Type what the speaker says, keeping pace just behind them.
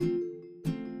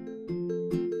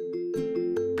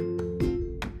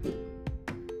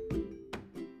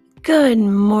Good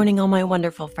morning, all my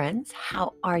wonderful friends.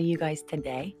 How are you guys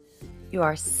today? You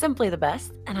are simply the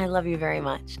best, and I love you very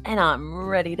much. And I'm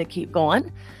ready to keep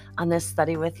going on this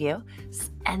study with you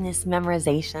and this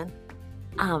memorization.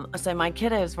 So my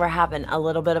kiddos were having a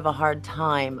little bit of a hard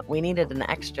time. We needed an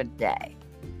extra day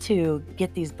to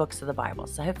get these books of the Bible.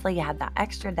 So hopefully you had that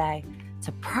extra day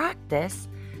to practice,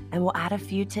 and we'll add a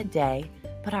few today.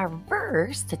 But our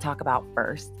verse to talk about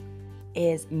first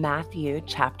is Matthew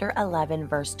chapter 11,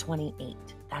 verse 28.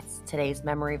 That's today's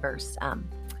memory verse.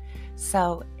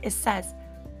 So it says,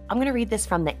 I'm going to read this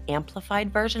from the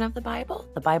Amplified version of the Bible.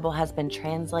 The Bible has been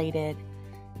translated,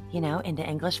 into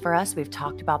English for us. We've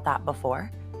talked about that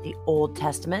before. The Old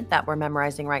Testament that we're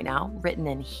memorizing right now, written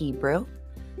in Hebrew.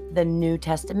 The New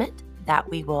Testament that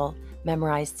we will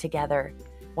memorize together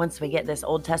once we get this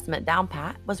Old Testament down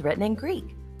pat was written in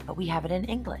Greek, but we have it in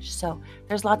English. So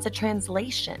there's lots of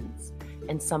translations.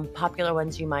 And some popular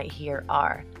ones you might hear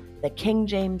are the King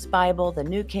James Bible, the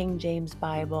New King James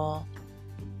Bible,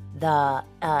 the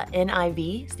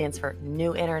NIV stands for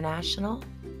New International.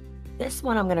 This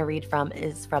one I'm going to read from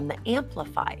is from the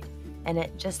Amplified, and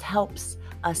it just helps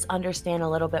us understand a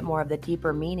little bit more of the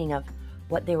deeper meaning of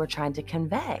what they were trying to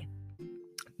convey.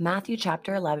 Matthew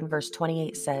chapter 11, verse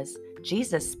 28 says,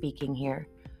 Jesus speaking here,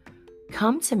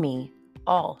 "Come to me,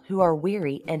 all who are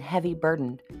weary and heavy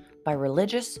burdened by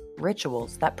religious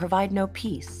rituals that provide no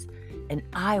peace, and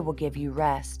I will give you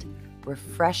rest,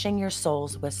 refreshing your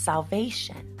souls with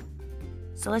salvation."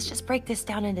 So let's just break this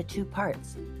down into two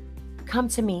parts. Come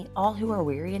to me, all who are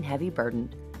weary and heavy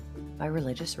burdened by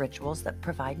religious rituals that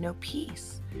provide no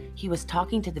peace. He was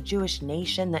talking to the Jewish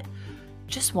nation that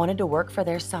just wanted to work for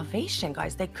their salvation,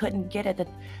 guys. They couldn't get it.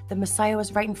 The Messiah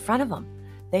was right in front of them.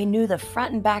 They knew the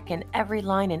front and back and every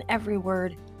line and every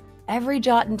word, every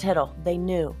jot and tittle they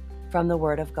knew from the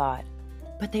Word of God.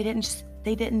 But they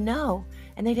didn't know,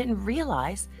 and they didn't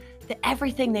realize that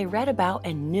everything they read about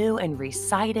and knew and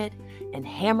recited and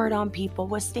hammered on people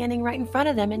was standing right in front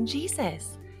of them in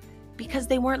Jesus, because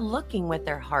they weren't looking with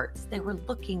their hearts. They were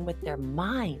looking with their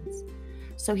minds.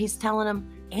 So he's telling them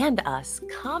and us,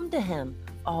 come to him,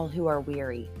 all who are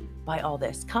weary by all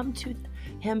this. Come to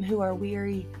him who are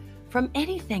weary from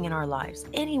anything in our lives,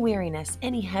 any weariness,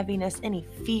 any heaviness, any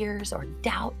fears or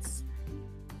doubts.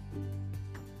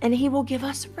 And he will give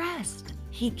us rest.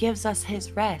 He gives us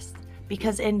his rest,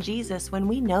 because in Jesus, when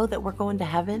we know that we're going to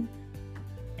heaven,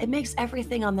 it makes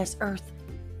everything on this earth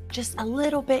just a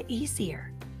little bit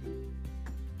easier.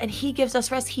 And he gives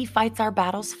us rest. He fights our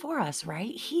battles for us,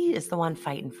 right? He is the one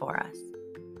fighting for us.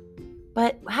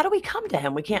 But how do we come to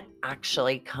him? We can't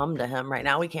actually come to him right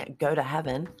now. We can't go to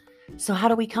heaven. So how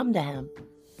do we come to him?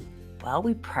 Well,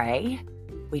 we pray.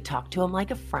 We talk to him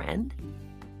like a friend.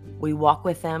 We walk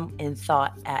with him in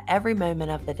thought at every moment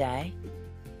of the day.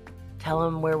 Tell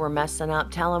him where we're messing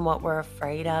up. Tell him what we're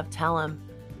afraid of. Tell him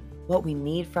what we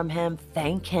need from him.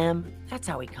 Thank him. That's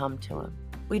how we come to him.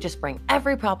 We just bring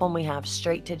every problem we have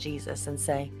straight to Jesus and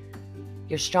say,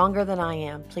 you're stronger than I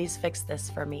am. Please fix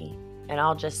this for me. And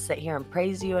I'll just sit here and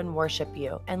praise you and worship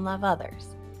you and love others.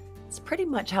 It's pretty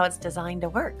much how it's designed to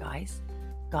work, guys.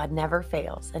 God never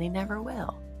fails, and he never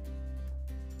will.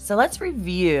 So let's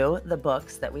review the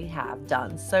books that we have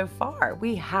done so far.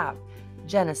 We have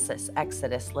Genesis,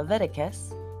 Exodus,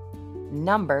 Leviticus,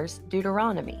 Numbers,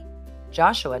 Deuteronomy,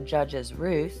 Joshua, Judges,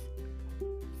 Ruth,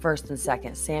 1st and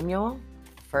 2nd Samuel,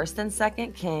 1st and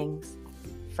 2nd Kings,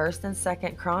 1st and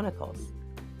 2nd Chronicles,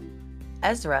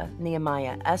 Ezra,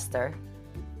 Nehemiah, Esther,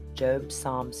 Job,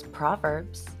 Psalms,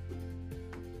 Proverbs,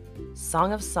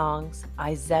 Song of Songs,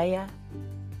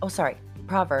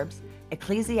 Proverbs,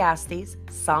 Ecclesiastes,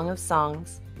 Song of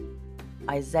Songs,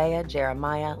 Isaiah,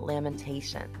 Jeremiah,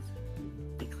 Lamentations.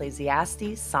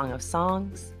 Ecclesiastes, Song of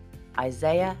Songs,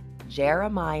 Isaiah,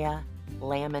 Jeremiah,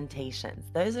 Lamentations.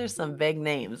 Those are some big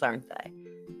names, aren't they?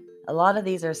 A lot of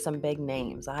these are some big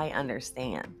names, I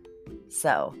understand.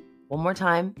 So, one more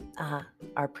time,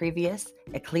 our previous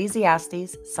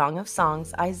Ecclesiastes, Song of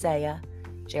Songs, Isaiah,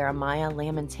 Jeremiah,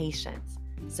 Lamentations.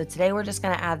 So today we're just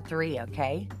going to add 3,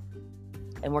 okay?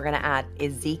 And we're going to add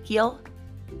Ezekiel,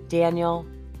 Daniel,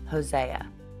 Hosea.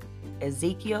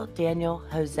 Ezekiel, Daniel,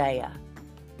 Hosea.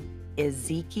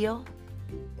 Ezekiel,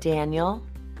 Daniel,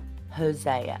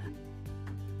 Hosea.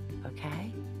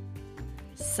 Okay?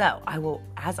 So I will,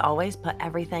 as always, put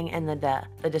everything in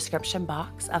the description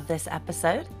box of this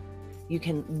episode. You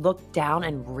can look down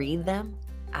and read them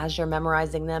as you're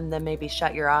memorizing them. Then maybe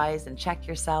shut your eyes and check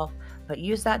yourself. But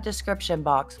use that description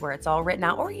box where it's all written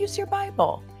out, or use your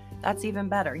Bible. That's even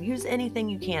better. Use anything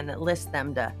you can that lists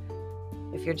them to,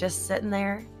 if you're just sitting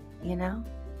there,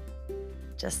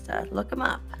 just look them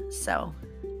up. So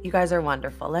You guys are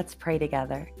wonderful. Let's pray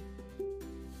together.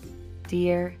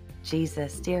 Dear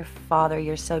Jesus, dear Father,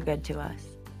 you're so good to us.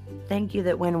 Thank you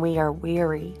that when we are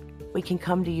weary, we can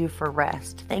come to you for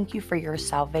rest. Thank you for your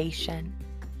salvation.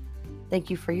 Thank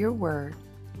you for your word,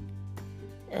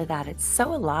 that it's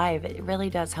so alive. It really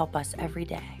does help us every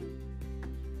day.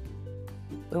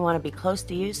 We want to be close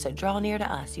to you, so draw near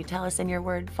to us. You tell us in your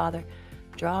word, Father,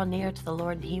 draw near to the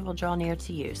Lord and he will draw near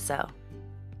to you. So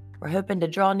we're hoping to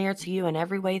draw near to you in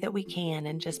every way that we can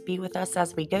and just be with us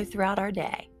as we go throughout our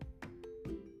day.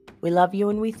 We love you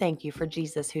and we thank you for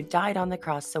Jesus who died on the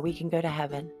cross so we can go to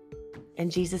heaven. In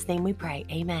Jesus' name we pray.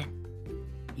 Amen.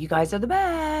 You guys are the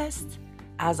best.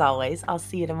 As always, I'll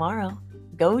see you tomorrow.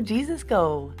 Go Jesus,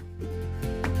 go.